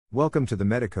Welcome to the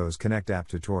Medicos Connect app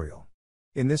tutorial.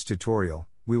 In this tutorial,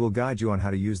 we will guide you on how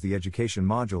to use the education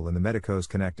module in the Medicos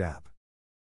Connect app.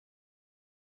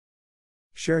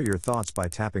 Share your thoughts by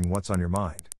tapping what's on your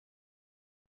mind.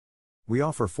 We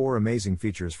offer 4 amazing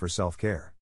features for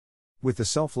self-care. With the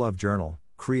Self-Love Journal,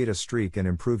 create a streak and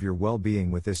improve your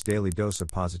well-being with this daily dose of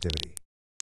positivity.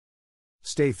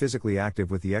 Stay physically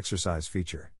active with the exercise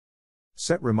feature.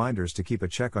 Set reminders to keep a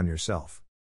check on yourself.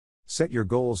 Set your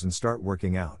goals and start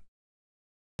working out.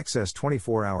 Access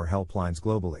 24-hour helplines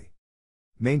globally.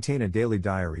 Maintain a daily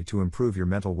diary to improve your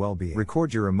mental well-being.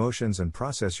 Record your emotions and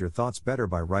process your thoughts better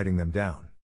by writing them down.